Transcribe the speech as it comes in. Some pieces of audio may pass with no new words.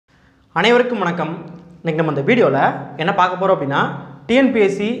அனைவருக்கும் வணக்கம். இன்னைக்கு நம்ம இந்த வீடியோவில் என்ன பார்க்க போகிறோம் அப்படின்னா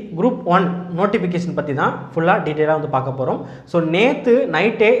டிஎன்பிஎஸ்சி குரூப் 1 நோட்டிஃபிகேஷன் பற்றி தான் ஃபுல்லாக டீட்டெயிலாக வந்து பார்க்க போகிறோம். ஸோ நேற்று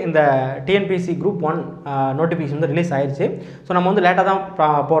நைட்டே இந்த டிஎன்பிஎஸ்சி குரூப் 1 நோட்டிஃபிகேஷன் வந்து ரிலீஸ் ஆயிடுச்சு. ஸோ நம்ம வந்து லேட்டாக தான்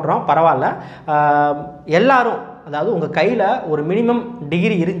போடுறோம், பரவாயில்ல. எல்லாரும், அதாவது உங்கள் கையில் ஒரு மினிமம்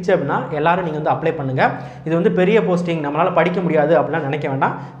டிகிரி இருந்துச்சு அப்படின்னா எல்லாரும் நீங்கள் வந்து அப்ளை பண்ணுங்கள். இது வந்து பெரிய போஸ்டிங், நம்மளால் படிக்க முடியாது அப்படிலாம் நினைக்க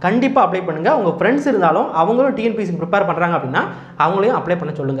வேண்டாம். கண்டிப்பாக அப்ளை பண்ணுங்கள். உங்கள் ஃப்ரெண்ட்ஸ் இருந்தாலும் அவங்களும் டிஎன்பிஎஸ்சி ப்ரிப்பேர் பண்ணுறாங்க அப்படின்னா அவங்களையும் அப்ளை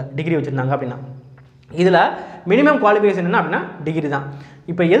பண்ண சொல்லுங்கள், டிகிரி வச்சுருந்தாங்க அப்படின்னா. இதில் மினிமம் குவாலிஃபிகேஷன் என்ன அப்படின்னா டிகிரி தான்.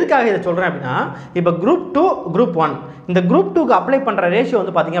 இப்போ எதுக்காக இதை சொல்கிறேன் அப்படின்னா, இப்போ குரூப் 2 குரூப் 1 இந்த குரூப் 2க்கு அப்ளை பண்ணுற ரேஷியோ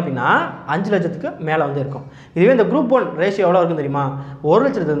வந்து பார்த்திங்க அப்படின்னா 5 லட்சத்துக்கு மேலே வந்து இருக்கும். இதுவே இந்த குரூப் 1 ரேஷியோ எவ்வளோ இருக்கும் தெரியுமா? 1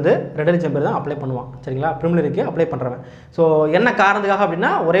 லட்சத்துலேருந்து 2 லட்சம் பேர் தான் அப்ளை பண்ணுவான். சரிங்களா? ப்ரிலிமினரிக்கு அப்ளை பண்ணுறவன். ஸோ என்ன காரணத்துக்காக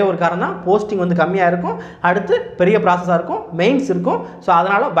அப்படின்னா ஒரே ஒரு காரணம் தான், போஸ்டிங் வந்து கம்மியாக இருக்கும், அடுத்து பெரிய ப்ராசஸாக இருக்கும், மெயின்ஸ் இருக்கும். ஸோ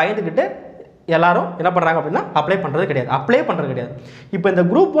அதனால் பயந்துக்கிட்டு எல்லாரும் என்ன பண்ணுறாங்க அப்படின்னா அப்ளை பண்ணுறது கிடையாது. இப்போ இந்த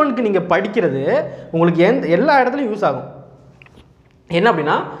குரூப் 1க்கு நீங்கள் படிக்கிறது உங்களுக்கு எல்லா இடத்துலையும் யூஸ் ஆகும். என்ன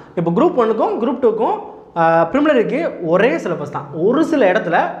அப்படின்னா, இப்போ குரூப் 1க்கும் குரூப் 2க்கும் ப்ரிலிமினரிக்கு ஒரே சிலபஸ் தான். ஒரு சில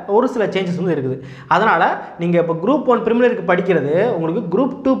இடத்துல ஒரு சில சேஞ்சஸ் வந்து இருக்குது. அதனால் நீங்கள் இப்போ குரூப் 1 ப்ரிலிமினரிக்கு படிக்கிறது உங்களுக்கு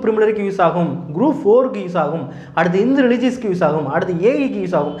குரூப் 2 ப்ரிலிமினரிக்கு யூஸ் ஆகும், குரூப் 4க்கு யூஸ் ஆகும், அடுத்து இந்த ரிலீஜியஸ்க்கு யூஸ் ஆகும், அடுத்து ஏஇக்கு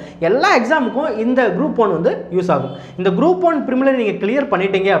யூஸ் ஆகும். எல்லா எக்ஸாமுக்கும் இந்த குரூப் 1 வந்து யூஸ் ஆகும். இந்த குரூப் 1 ப்ரிலிமினரி நீங்கள் கிளியர்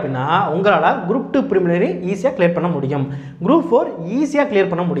பண்ணிட்டீங்க அப்படின்னா உங்களால் குரூப் 2 ப்ரிலிமினரி ஈஸியாக கிளியர் பண்ண முடியும், குரூப் 4 ஈஸியாக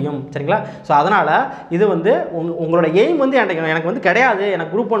கிளியர் பண்ண முடியும். சரிங்களா? ஸோ அதனால் இது வந்து உங்களோட எய்ம் வந்து எனக்கு வந்து கிடையாது,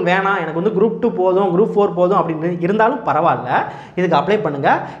 எனக்கு குரூப் 1 வேணாம், எனக்கு வந்து குரூப் 2 போதும், குரூப் 4 போதும் அப்படின்னு இருந்தாலும் பரவாயில்ல, இதுக்கு அப்ளை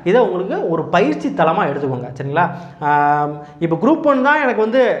பண்ணுங்கள். இதை உங்களுக்கு ஒரு பயிற்சி தளமாக எடுத்துக்கோங்க. சரிங்களா? இப்போ குரூப் 1 தான் எனக்கு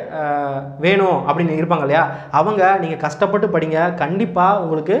வந்து வேணும் அப்படின்னு இருப்பாங்க இல்லையா, அவங்க நீங்கள் கஷ்டப்பட்டு படிங்க. கண்டிப்பாக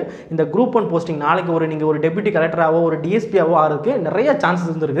உங்களுக்கு இந்த குரூப் 1 போஸ்டிங் நாளைக்கு நீங்கள் ஒரு டெப்யூட்டி கலெக்டராகவோ ஒரு டிஎஸ்பியாவோ ஆகிறதுக்கு நிறைய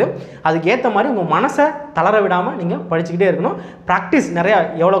சான்சஸ் இருந்துருக்கு. அதுக்கு ஏற்ற மாதிரி உங்கள் மனசை தளர விடாமல் நீங்கள் படிச்சுக்கிட்டே இருக்கணும். ப்ராக்டிஸ் நிறையா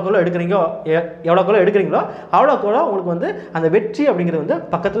எவ்வளோக்குள்ள எடுக்கிறீங்களோ அவ்வளோக்குள்ள உங்களுக்கு வந்து அந்த வெற்றி அப்படிங்கிறது வந்து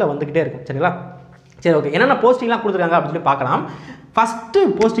பக்கத்தில் வந்துக்கிட்டே இருக்கும். சரிங்களா? சரி, ஓகே. என்னென்ன போஸ்டிங்லாம் கொடுத்துருக்காங்க அப்படின்னு சொல்லி பார்க்கலாம். ஃபஸ்ட்டு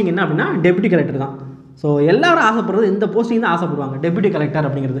போஸ்டிங் என்ன அப்படின்னா டெப்யூட்டி கலெக்டர் தான். ஸோ எல்லாரும் ஆசைப்படுறது இந்த போஸ்டிங் தான் ஆசைப்படுவாங்க, டெப்யூட்டி கலெக்டர்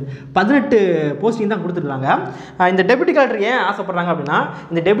அப்படிங்கிறது. 18 போஸ்டிங் தான் கொடுத்துருக்காங்க. இந்த டெப்யூட்டி கலெக்டர் ஏன் ஆசைப்படுறாங்க அப்படின்னா,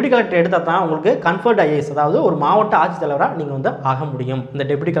 இந்த டெப்யூட்டி கலெக்டர் எடுத்தால் தான் உங்களுக்கு கன்ஃபர்ட் ஐஏஎஸ், அதாவது ஒரு மாவட்ட ஆட்சித்தலைவராக நீங்கள் வந்து ஆக முடியும். இந்த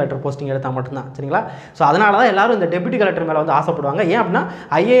டெப்யூட்டி கலெக்டர் போஸ்டிங் எடுத்தால் மட்டும்தான். சரிங்களா? ஸோ அதனால தான் எல்லாரும் இந்த டெப்யூட்டி கலெக்டர் மேலே வந்து ஆசைப்படுவாங்க. ஏன் அப்படின்னா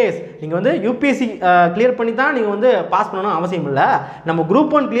ஐஏஎஸ் நீங்கள் வந்து யூபிஎஸ்சி கிளியர் பண்ணி தான் நீங்கள் வந்து பாஸ் பண்ணணும் அவசியம் இல்லை, நம்ம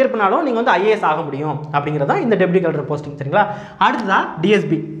குரூப் 1 கிளியர் பண்ணாலும் நீங்கள் வந்து ஐஏஎஸ் ஆக முடியும் அப்படிங்கிறது தான் இந்த டெப்யூட்டி கலெக்டர் போஸ்டிங். சரிங்களா? அடுத்ததான்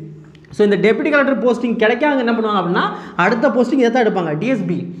டிஎஸ்பி. ஸோ இந்த டெப்யூட்டி கலெக்டர் போஸ்டிங் கிடைக்காங்க என்ன பண்ணுவாங்க அப்படின்னா அடுத்த போஸ்டிங் எதை தான் எடுப்பாங்க,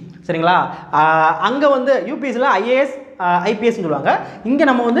 டிஎஸ்பி. சரிங்களா? அங்கே வந்து யூபிஎஸ்சியில் ஐஏஎஸ் ஐபிஎஸ்ன்னு சொல்லுவாங்க, இங்கே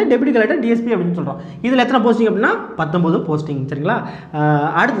நம்ம வந்து டெப்யூட்டி கலெக்டர் டிஎஸ்பி அப்படின்னு சொல்கிறோம். இதில் எத்தனை போஸ்டிங் அப்படின்னா 19 போஸ்டிங். சரிங்களா?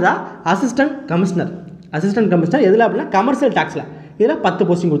 அடுத்ததாக அசிஸ்டன்ட் கமிஷனர் எதில் அப்படின்னா கமர்ஷியல் டேக்ஸில், இதில் 10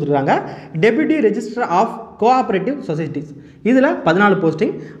 போஸ்டிங் கொடுத்துருக்காங்க. Deputy registrar of cooperative societies, இதில் 14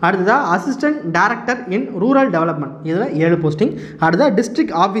 போஸ்டிங். அடுத்ததாக assistant director in rural development, இதில் 7 போஸ்டிங். அடுத்ததாக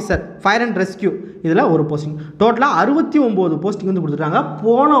district officer fire and rescue, இதில் 1 போஸ்டிங். டோட்டலாக 69 போஸ்டிங் வந்து கொடுத்துருக்காங்க.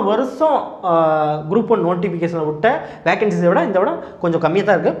 போன வருஷம் குரூப் 1 நோட்டிஃபிகேஷனை விட்ட வேகன்சிஸை விட இந்த விட கொஞ்சம் கம்மியாக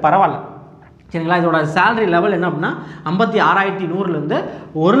தான் இருக்குது, பரவாயில்ல. சரிங்களா? இதோட சேலரி லெவல் என்ன அப்படின்னா 56,100லேருந்து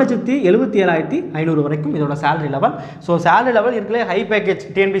 1,77,500 வரைக்கும் இதோட salary level. So salary level இருக்கிற ஹை பேக்கேஜ்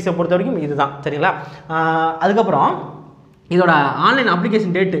டிஎன்பிஎஸ்சியை பொறுத்த வரைக்கும் இதுதான். சரிங்களா? அதுக்கப்புறம் இதோட ஆன்லைன்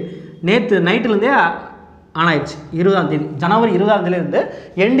அப்ளிகேஷன் டேட்டு நேற்று நைட்டுலேருந்தே ஆன் ஆயிடுச்சு. 20ஆம் தேதி, ஜனவரி 20ஆம் தேதியிலேருந்து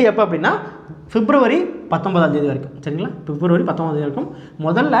எண்டு எப்போ அப்படின்னா பிப்ரவரி 19ஆம் தேதி வரைக்கும். சரிங்களா? பிப்ரவரி 19ஆம் தேதி வரைக்கும்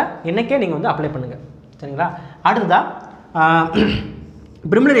முதல்ல இன்றைக்கே நீங்கள் வந்து அப்ளை பண்ணுங்கள். சரிங்களா? அடுத்ததாக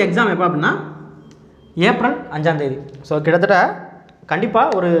ப்ரிலிமினரி எக்ஸாம் எப்போ அப்படின்னா ஏப்ரல் 5ஆம் தேதி. ஸோ கிட்டத்தட்ட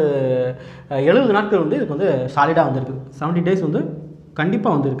கண்டிப்பாக ஒரு 70 நாட்கள் வந்து இதுக்கு வந்து சாலிடாக வந்துருக்கு. 70 டேஸ் வந்து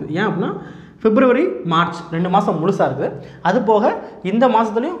கண்டிப்பாக வந்துருக்கு. ஏன் அப்படின்னா பிப்ரவரி மார்ச் 2 மாதம் முழுசாக இருக்குது. அது போக இந்த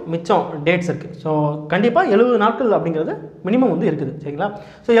மாதத்துலேயும் மிச்சம் டேட்ஸ் இருக்குது. ஸோ கண்டிப்பாக 70 நாட்கள் அப்படிங்கிறது மினிமம் வந்து இருக்குது. சரிங்களா?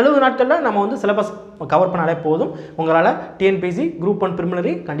 ஸோ 70 நாட்களில் நம்ம வந்து சிலபஸ் கவர் பண்ணாலே போதும், உங்களால் டிஎன்பிஎஸ்சி குரூப் 1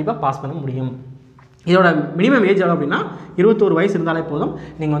 ப்ரிலிமினரி கண்டிப்பாக பாஸ் பண்ண முடியும். இதோட மினிமம் ஏஜ் எவ்வளோ அப்படின்னா 21 வயசு இருந்தாலே போதும்,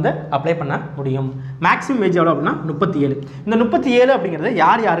 நீங்கள் வந்து அப்ளை பண்ண முடியும். மேக்ஸிமம் ஏஜ் எவ்வளோ அப்படின்னா 37. இந்த 37 அப்படிங்கிறது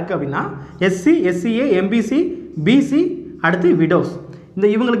யார் யாருக்கு அப்படின்னா எஸ்சி, எஸ்சிஏ, எம்பிசி, பிசி, அடுத்து விடோஸ், இந்த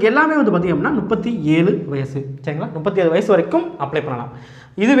இவங்களுக்கு எல்லாமே வந்து பார்த்திங்க அப்படின்னா 37 வயசு. சரிங்களா? 37 வயசு வரைக்கும் அப்ளை பண்ணலாம்.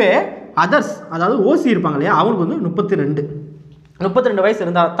 இதுவே அதர்ஸ், அதாவது ஓசி இருப்பாங்க இல்லையா, அவங்களுக்கு வந்து 32 வயசு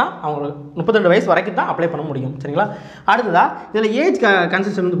இருந்தால் தான் அவங்க 32 வயசு வரைக்கும் தான் அப்ளை பண்ண முடியும். சரிங்களா? அடுத்ததாக இதில் ஏஜ்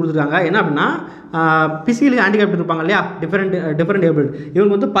கன்செஷன் வந்து கொடுத்துருக்காங்க. என்ன அப்படின்னா பிசிக்கலி ஹேண்டிகேப்ட் இருப்பாங்க இல்லையா, டிஃபரெண்ட் ஏபிள்,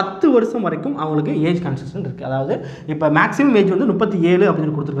 இவங்க வந்து 10 வருஷம் வரைக்கும் அவங்களுக்கு ஏஜ் கன்செஷன் இருக்குது. அதாவது இப்போ மேக்ஸிமம் ஏஜ் வந்து 37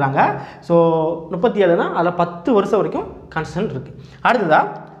 அப்படின்னு கொடுத்துருக்காங்க. ஸோ 37னா அதில் 10 வருஷம் வரைக்கும் கன்செஷன் இருக்குது. அடுத்ததாக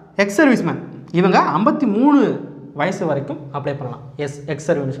எக்ஸ் சர்வீஸ்மேன் இவங்க 53 வயசு வரைக்கும் அப்ளை பண்ணலாம். எக்ஸ்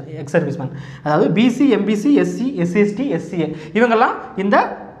சர்வீஸ்மேன் அதாவது PC, MBC, SC, SC ST, SCA இவங்கெல்லாம் இந்த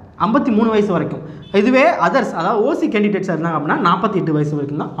 53 வயசு வரைக்கும். இதுவே அதர்ஸ் அதாவது ஓசி கேண்டிடேட்ஸ் இருந்தாங்க அப்படின்னா 48 வயசு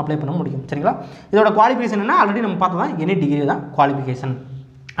வரைக்கும் தான் அப்ளை பண்ண முடியும். சரிங்களா? இதோட குவாலிஃபிகேஷன் என்ன ஆல்ரெடி நம்ம பார்த்தோம் தான், எனி டிகிரி தான் குவாலிஃபிகேஷன்.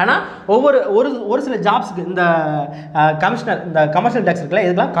 ஆனால் ஒரு சில ஜாப்ஸுக்கு இந்த கமிஷனர் இந்த கமர்ஷியல் டேக்ஸ் இருக்குல்ல,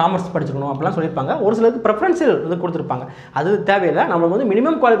 இதுக்கெல்லாம் காமர்ஸ் படிச்சுக்கணும் அப்படிலாம் சொல்லியிருப்பாங்க. ஒரு சிலருக்கு ப்ரெஃபரன்ஸில் இது கொடுத்துருப்பாங்க. அது தேவையில்லை. நம்மளுக்கு வந்து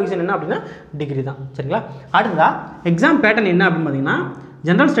மினிமம் குவாலிஃபிகேஷன் என்ன அப்படின்னா டிகிரி தான். சரிங்களா? அடுத்ததாக எக்ஸாம் பேட்டர்ன் என்ன அப்படின்னு பார்த்தீங்கன்னா,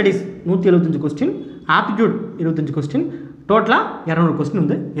 general studies 175 question, aptitude 25 question, டோட்டலாக 200 கொஸ்டின்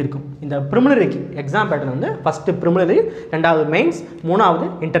வந்து இருக்கும். இந்த ப்ரிலிமினரிக்கு எக்ஸாம் பேட்டர்ன் வந்து ஃபஸ்ட்டு ப்ரிலிமினரி, ரெண்டாவது மெயின்ஸ், மூணாவது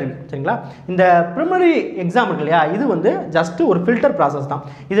இன்டர்வியூ. சரிங்களா? இந்த ப்ரிலிமினரி எக்ஸாம் இருக்கு இல்லையா, இது வந்து ஜஸ்ட்டு ஒரு ஃபில்டர் ப்ராசஸ் தான்.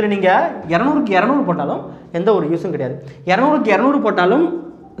 இதில் நீங்கள் 200க்கு 200 போட்டாலும் எந்த ஒரு யூஸும் கிடையாது. 200க்கு 200 போட்டாலும்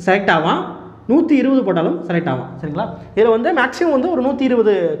செலக்ட் ஆகும், 120 போட்டாலும் செலக்ட் ஆகும். சரிங்களா? இதில் வந்து மேக்ஸிமம் வந்து ஒரு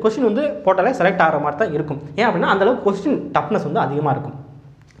 120 கொஸ்டின் வந்து போட்டாலே செலக்ட் ஆகிற மாதிரி தான் இருக்கும். ஏன் அப்படின்னா அந்தளவுக்கு கொஸ்டின் டஃப்னஸ் வந்து அதிகமாக இருக்கும்.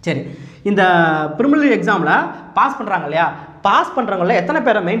 சரி, இந்த ப்ரிலிமினரி எக்ஸாமில் பாஸ் பண்ணுறாங்க இல்லையா, பாஸ் பண்ணுறவங்கள எத்தனை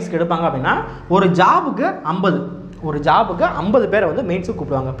பேரை மெயின்ஸ்க்கு எடுப்பாங்க அப்படின்னா, ஒரு ஜாபுக்கு 50 பேரை வந்து மெயின்ஸுக்கு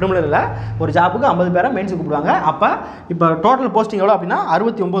கூப்பிடுவாங்க. ப்ரிலிமினரியில் ஒரு ஜாபுக்கு 50 பேரை மெயின்ஸுக்கு கூப்பிடுவாங்க. அப்போ இப்போ டோட்டல் போஸ்டிங் எவ்வளோ அப்படின்னா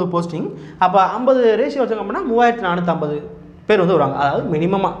 69 போஸ்டிங். அப்போ 50 ரேஷியோ வச்சாங்க அப்படின்னா 3450 பேர் வந்து வருவாங்க. அதாவது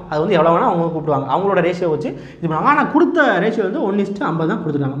மினிமமாக அது வந்து எவ்வளோ வேணால் அவங்க கூப்பிடுவாங்க. அவங்களோட ரேஷியோ வச்சு இது பண்ணுவாங்க. ஆனால் கொடுத்த ரேஷியோ வந்து 1:50 தான்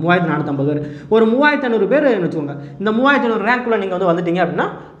கொடுத்துருக்காங்க. 3450 பேர், ஒரு 3500 பேர் வச்சுக்கோங்க. இந்த 3500 ரேங்க்குள்ளே நீங்கள் வந்து வந்துட்டீங்க அப்படின்னா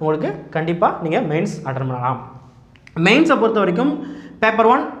உங்களுக்கு கண்டிப்பாக நீங்கள் மெயின்ஸ் அட்டன் பண்ணலாம். மெயின்ஸை பொறுத்த வரைக்கும் பேப்பர்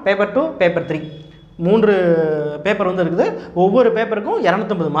 1, பேப்பர் 2, பேப்பர் 3 3 பேப்பர் வந்து இருக்குது. ஒவ்வொரு பேப்பருக்கும்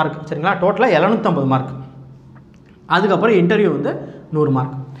 250 மார்க். சரிங்களா? டோட்டலாக 750 மார்க். அதுக்கப்புறம் இன்டர்வியூ வந்து 100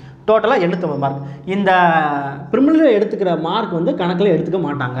 மார்க். டோட்டலாக 850 மார்க். இந்த ப்ரிலிமினரி எடுத்துக்கிற மார்க் வந்து கணக்கில் எடுத்துக்க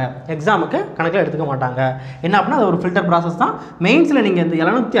மாட்டாங்க. எக்ஸாமுக்கு கணக்கில் எடுத்துக்க மாட்டாங்க. என்ன அப்படின்னா அது ஒரு ஃபில்டர் ப்ராசஸ் தான். மெயின்ஸில் நீங்கள் இந்த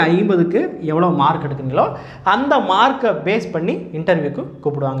 750க்கு எவ்வளோ மார்க் எடுக்கிறீங்களோ அந்த மார்க்கை பேஸ் பண்ணி இன்டர்வியூக்கு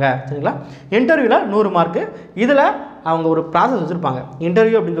கூப்பிடுவாங்க. சரிங்களா? இன்டர்வியூவில் 100 மார்க்கு. இதில் அவங்க ஒரு ப்ராசஸ் வச்சுருப்பாங்க.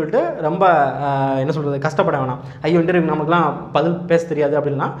 இன்டர்வியூ அப்படின்னு சொல்லிட்டு ரொம்ப என்ன சொல்கிறது, கஷ்டப்பட வேணாம். ஐயோ இன்டர்வியூ நமக்குலாம் பதில் பேச தெரியாது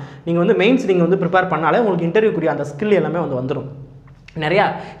அப்படின்னா, நீங்கள் வந்து மெயின்ஸ் நீங்கள் வந்து ப்ரிப்பேர் பண்ணாலே உங்களுக்கு இன்டர்வியூக்குரிய அந்த ஸ்கில் எல்லாமே வந்து வந்துடும். நிறையா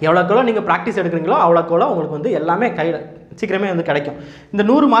எவ்வளோக்கெவ்வளோ நீங்கள் ப்ராக்டிஸ் எடுக்கிறீங்களோ அவ்வளோக்கெவ்வளோ உங்களுக்கு வந்து எல்லாமே கையில் சீக்கிரமே வந்து கிடைக்கும். இந்த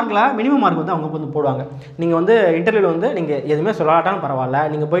 100 மார்க்கில் மினிமம் மார்க் வந்து அவங்க வந்து போடுவாங்க. நீங்கள் வந்து இன்டர்வியூவில் வந்து நீங்கள் எதுவுமே சொல்லாட்டாலும் பரவாயில்ல,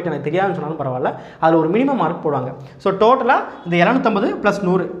 நீங்கள் போய்ட்டு எனக்கு தெரியாதுன்னு சொன்னாலும் பரவாயில்ல, அதில் ஒரு மினிமம் மார்க் போடுவாங்க. ஸோ டோட்டலாக இந்த 750 +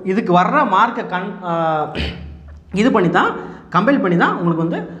 100 இதுக்கு வர்ற மார்க்கை இது பண்ணி தான் கம்பைல் பண்ணி தான் உங்களுக்கு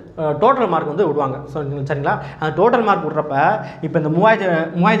வந்து டோட்டல் மார்க் வந்து விடுவாங்க. ஸோ சரிங்களா? அந்த டோட்டல் மார்க் விட்றப்ப இப்போ இந்த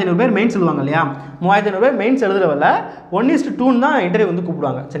 3500 பேர் மெயின்ஸ் எழுதுவாங்க இல்லையா, 3500 பேர் மெயின்ஸ் எழுதுறவல்ல 1:2 தான் இன்டர்வியூ வந்து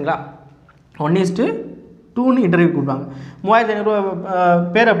கூப்பிடுவாங்க. சரிங்களா? 1:2 இன்டர்வியூ கூப்பிடுவாங்க. 3500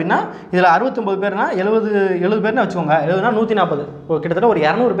 பேர் அப்படின்னா இதில் 69 பேர்னா 70 பேர்னு வச்சுக்கோங்க. 70னா 140, கிட்டத்தட்ட ஒரு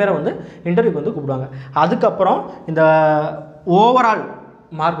 200 பேரை வந்து இன்டர்வியூக்கு வந்து கூப்பிடுவாங்க. அதுக்கப்புறம் இந்த ஓவரால்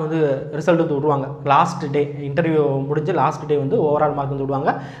மார்க் வந்து ரிசல்ட் வந்து விடுவாங்க. லாஸ்ட் டே இன்டர்வியூ முடிஞ்சு லாஸ்ட் டே வந்து ஓவரால் மார்க் வந்து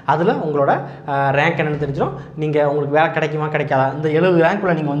விடுவாங்க. அதில் உங்களோட ரேங்க் என்னென்னு தெரிஞ்சிடும். நீங்கள் உங்களுக்கு வேலை கிடைக்குமா கிடைக்காதா, இந்த 70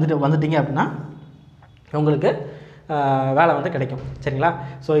 ரேங்க்குள்ளே நீங்கள் வந்துட்டீங்க அப்படின்னா உங்களுக்கு வேலை வந்து கிடைக்கும். சரிங்களா?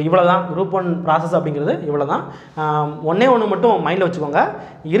 ஸோ இவ்வளோ தான் குரூப் 1 ப்ராசஸ் அப்படிங்கிறது. இவ்வளோ தான். ஒன்று மட்டும் மைண்டில் வச்சுக்கோங்க,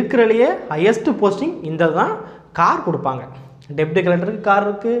 இருக்கிறதுலையே ஹையஸ்ட்டு போஸ்டிங் இந்த தான். கார் கொடுப்பாங்க. டெப்டி கலெக்டருக்கு கார்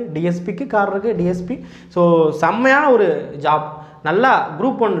இருக்குது, டிஎஸ்பிக்கு கார் இருக்குது, டிஎஸ்பி. ஸோ செம்மையான ஒரு ஜாப். நல்லா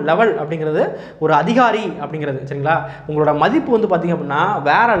குரூப் 1 லெவல் அப்படிங்கிறது ஒரு அதிகாரி அப்படிங்கிறது. சரிங்களா? உங்களோட மதிப்பு வந்து பார்த்திங்க அப்படின்னா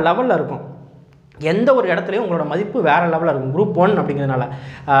வேறு லெவலில் இருக்கும். எந்த ஒரு இடத்துலையும் உங்களோட மதிப்பு வேறு லெவலில் இருக்கும் குரூப் 1 அப்படிங்கிறதுனால.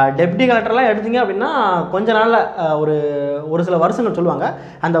 டெப்டி கலெக்டர்லாம் எடுத்தீங்க அப்படின்னா கொஞ்ச நாளில் ஒரு சில வருஷங்கள் சொல்லுவாங்க.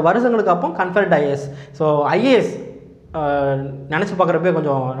 அந்த வருஷங்களுக்கு அப்புறம் கன்ஃபர்ட் ஐஏஎஸ். ஸோ ஐஏஎஸ் நினச்சி பார்க்குறப்பே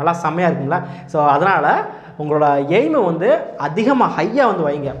கொஞ்சம் நல்லா செம்மையாக இருக்குங்களா? ஸோ அதனால் உங்களோட எய்மை வந்து அதிகமாக ஹையாக வந்து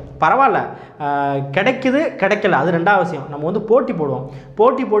வைங்க. பரவாயில்ல, கிடைக்குது கிடைக்கல அது ரெண்டாவது விஷயம். நம்ம வந்து போட்டி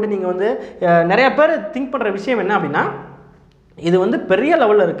போட்டு நீங்கள் வந்து நிறைய பேர் திங்க் பண்ணுற விஷயம் என்ன அப்படின்னா, இது வந்து பெரிய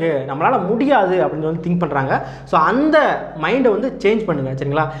லெவலில் இருக்குது, நம்மளால் முடியாது அப்படின்னு வந்து திங்க் பண்ணுறாங்க. ஸோ அந்த மைண்டை வந்து சேஞ்ச் பண்ணுங்கள்.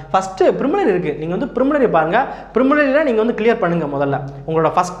 சரிங்களா? ஃபஸ்ட்டு ப்ரிலிமினரி இருக்குது. நீங்கள் வந்து ப்ரிலிமினரி பாருங்கள். ப்ரிலிமினரியில் நீங்கள் வந்து கிளியர் பண்ணுங்கள். முதல்ல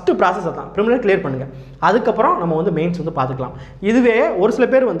உங்களோட ஃபஸ்ட்டு ப்ராசஸை தான் ப்ரிலிமினரி கிளியர் பண்ணுங்கள். அதுக்கப்புறம் நம்ம வந்து மெயின்ஸ் வந்து பார்த்துக்கலாம். இதுவே ஒரு சில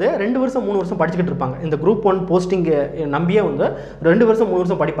பேர் வந்து 2 வருஷம் 3 வருஷம் படிச்சுக்கிட்டு இருப்பாங்க. இந்த குரூப் 1 போஸ்டிங்கு நம்பியே வந்து 2 வருஷம் 3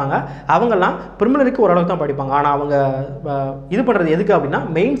 வருஷம் படிப்பாங்க. அவங்கெல்லாம் ப்ரிலிமினரிக்கு ஓரளவுக்கு தான் படிப்பாங்க. ஆனால் அவங்க இது பண்ணுறது எதுக்கு அப்படின்னா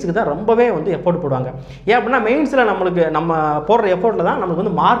மெயின்ஸுக்கு தான் ரொம்பவே வந்து எஃபோர்ட் போடுவாங்க. ஏன் அப்படின்னா மெயின்ஸில் நம்ம போடுற எஃபோர்ட்டில் தான் நமக்கு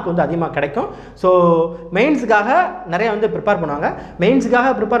வந்து மார்க் வந்து அதிகமாக கிடைக்கும். ஸோ மெயின்ஸுக்காக நிறைய வந்து ப்ரிப்பேர் பண்ணுவாங்க.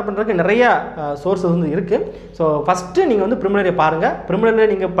 மெயின்ஸுக்காக ப்ரிப்பேர் பண்ணுறதுக்கு நிறைய சோர்ஸஸ் வந்து இருக்குது. ஸோ ஃபஸ்ட்டு நீங்கள் வந்து ப்ரிலிமினரி பாருங்கள்.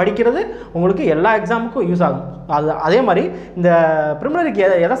 ப்ரிலிமினரி நீங்கள் படிக்கிறது உங்களுக்கு எல்லா எக்ஸாமுக்கும் யூஸ் ஆகும். அதே மாதிரி இந்த ப்ரிலிமினரிக்கு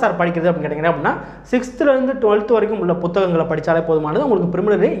எதை சார் படிக்கிறது அப்படின்னு கேட்டிங்கன்னா அப்படின்னா 6th-லேருந்து 12th வரைக்கும் உள்ள புத்தகங்களை படித்தாலே போதுமானது. உங்களுக்கு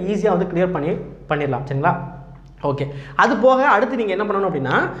ப்ரிலிமினரி ஈஸியாக வந்து கிளியர் பண்ணிடலாம். சரிங்களா? ஓகே. அது போக அடுத்து நீங்கள் என்ன பண்ணணும்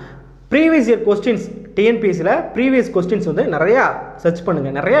அப்படின்னா previous year questions டிஎன்பிஎஸ்சியில் previous questions வந்து நிறையா சர்ச்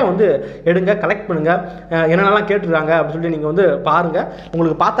பண்ணுங்கள், நிறையா வந்து எடுங்க, கலெக்ட் பண்ணுங்கள், என்னென்னலாம் கேட்டுருக்காங்க அப்படின்னு சொல்லிட்டு நீங்கள் வந்து பாருங்கள்.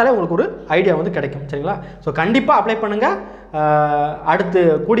 உங்களுக்கு பார்த்தாலே உங்களுக்கு ஒரு ஐடியா வந்து கிடைக்கும். சரிங்களா? ஸோ கண்டிப்பாக அப்ளை பண்ணுங்கள். அடுத்து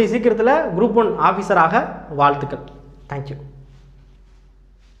கூடிய சீக்கிரத்தில் குரூப் 1 ஆஃபீஸராக வாழ்த்துக்கள். தேங்க்யூ.